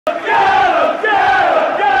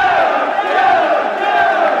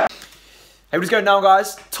Hey, what's going on,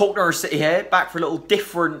 guys? Talk Norwich City here, back for a little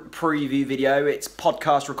different preview video. It's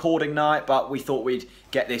podcast recording night, but we thought we'd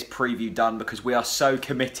get this preview done because we are so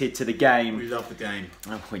committed to the game. We love the game.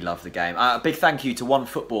 Oh, we love the game. A big thank you to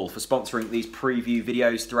OneFootball for sponsoring these preview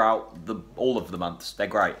videos throughout all of the months. They're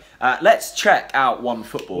great. Let's check out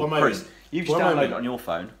OneFootball. One moment. Chris, you've just downloaded it on your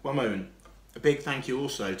phone. One moment. A big thank you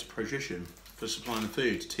also to Procision for supplying the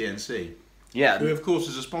food to TNC. Yeah. Who, of course,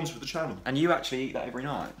 is a sponsor of the channel. And you actually eat that every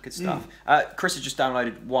night. Good stuff. Chris has just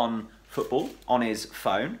downloaded OneFootball on his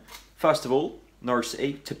phone. First of all, Norwich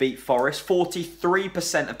City to beat Forest.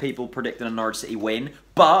 43% of people predicting a Norwich City win.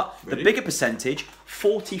 But the bigger percentage,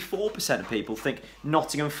 44% of people think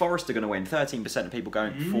Nottingham Forest are going to win. 13% of people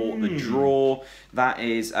going for the draw. That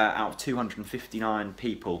is out of 259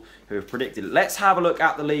 people who have predicted it. Let's have a look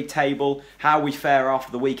at the league table, how we fare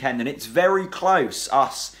after the weekend. And it's very close,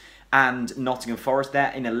 us and Nottingham Forest.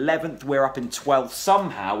 They're in 11th, we're up in 12th.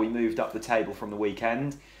 Somehow we moved up the table from the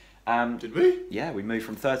weekend. Did we? Yeah, we moved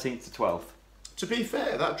from 13th to 12th. To be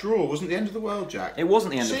fair, that draw wasn't the end of the world, Jack. It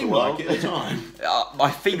wasn't the end of the world. It seemed like it at the time. My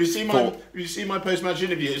feet Have you seen my post-match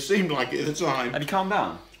interview? It seemed like it at the time. Have you calmed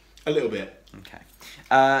down? A little bit. Okay.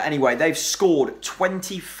 Anyway, they've scored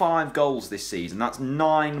 25 goals this season. That's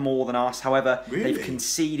 9 more than us. However, they've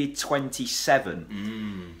conceded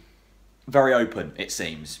 27. Very open, it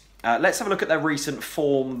seems. Let's have a look at their recent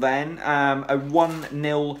form then. A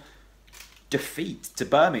 1-0 defeat to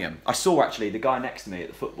Birmingham. I saw actually the guy next to me at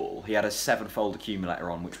the football. He had a 7-fold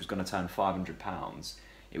accumulator on, which was going to turn £500.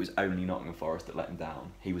 It was only Nottingham Forest that let him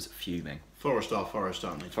down. He was fuming. Forest,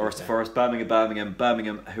 aren't they? Forest, Birmingham,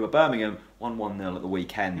 who are Birmingham, won 1-0 at the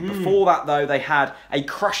weekend. Before that, though, they had a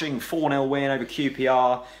crushing 4-0 win over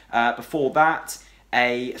QPR. Before that,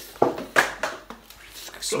 a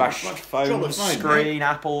smash phone screen, mate.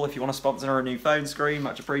 Apple, if you want to sponsor a new phone screen,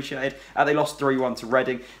 much appreciated. They lost 3-1 to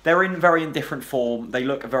Reading. They're in very indifferent form. They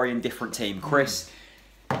look a very indifferent team. Chris,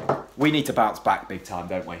 we need to bounce back big time,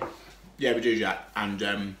 don't we? Yeah, we do, Jack.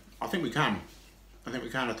 And I think we can. I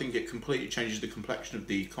think it completely changes the complexion of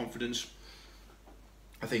the confidence.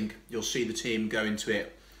 I think you'll see the team go into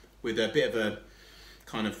it with a bit of a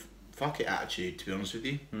kind of fuck it attitude, to be honest with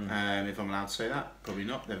you. If I'm allowed to say that. Probably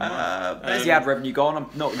not. Never mind. There's the ad revenue gone. I'm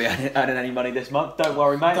not going to be earning any money this month. Don't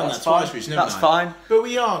worry, mate. That's fine. That's fine. But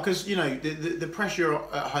we are, because, you know, the pressure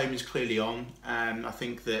at home is clearly on. And I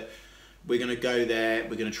think that we're going to go there,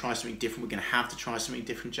 we're going to try something different, we're going to have to try something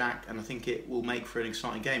different, Jack, and I think it will make for an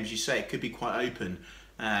exciting game. As you say, it could be quite open,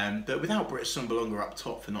 but without Britt Sumberlonger up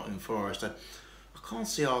top for Nottingham Forest, I can't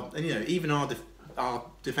see even our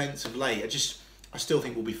defence of late, I still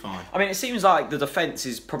think we'll be fine. I mean, it seems like the defence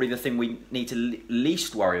is probably the thing we need to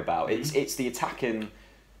least worry about. It's the attacking.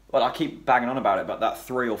 Well, I keep banging on about it, but that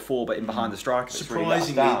 3 or 4, but in behind the striker.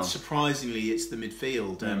 Surprisingly, it's the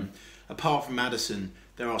midfield. Apart from Maddison,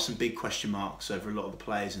 there are some big question marks over a lot of the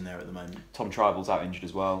players in there at the moment. Tom Tribal's out injured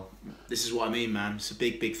as well. This is what I mean, man. It's a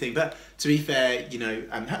big, big thing. But to be fair, you know,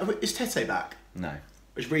 is Tete back? No.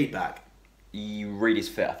 Is Reed back? Reed is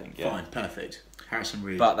fit, I think. Yeah. Fine, perfect. Harrison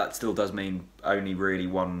Reed. But that still does mean only really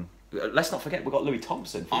one. Let's not forget we've got Louis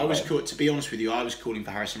Thompson. To be honest with you, I was calling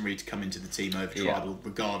for Harrison Reed to come into the team over Tribal,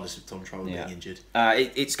 regardless of Tom Tribal being injured.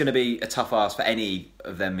 It's going to be a tough ask for any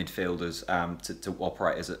of them midfielders to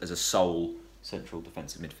operate as a sole central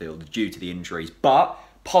defensive midfielder due to the injuries. But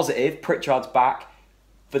positive, Pritchard's back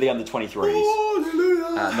for the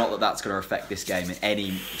under-23s. Not that that's going to affect this game in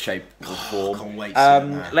any shape or form. Can't wait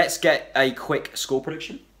to let's get a quick score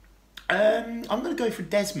prediction. I'm going to go for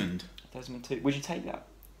Desmond. Desmond 2. Would you take that?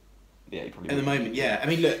 Yeah, you probably would. At the moment, yeah. I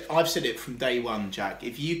mean, look, I've said it from day one, Jack.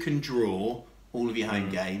 If you can draw all of your home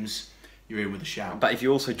games, you're in with a shout. But if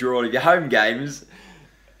you also draw all of your home games...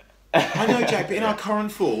 I know, Jack, but in our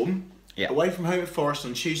current form... Away from home at Forest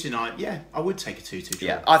on Tuesday night, I would take a 2-2 draw.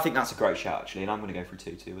 Yeah, I think that's a great shout, actually, and I'm going to go for a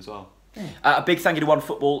 2-2 as well. A big thank you to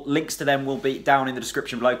OneFootball. Links to them will be down in the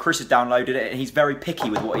description below. Chris has downloaded it, and he's very picky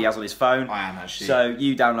with what he has on his phone. I am, actually. So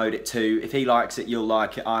you download it too. If he likes it, you'll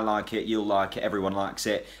like it. I like it, you'll like it. Everyone likes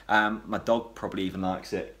it. My dog probably even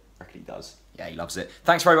likes it. I reckon he does. Yeah, he loves it.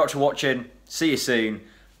 Thanks very much for watching. See you soon.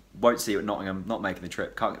 Won't see you at Nottingham. Not making the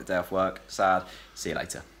trip. Can't get the day off work. Sad. See you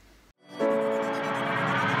later.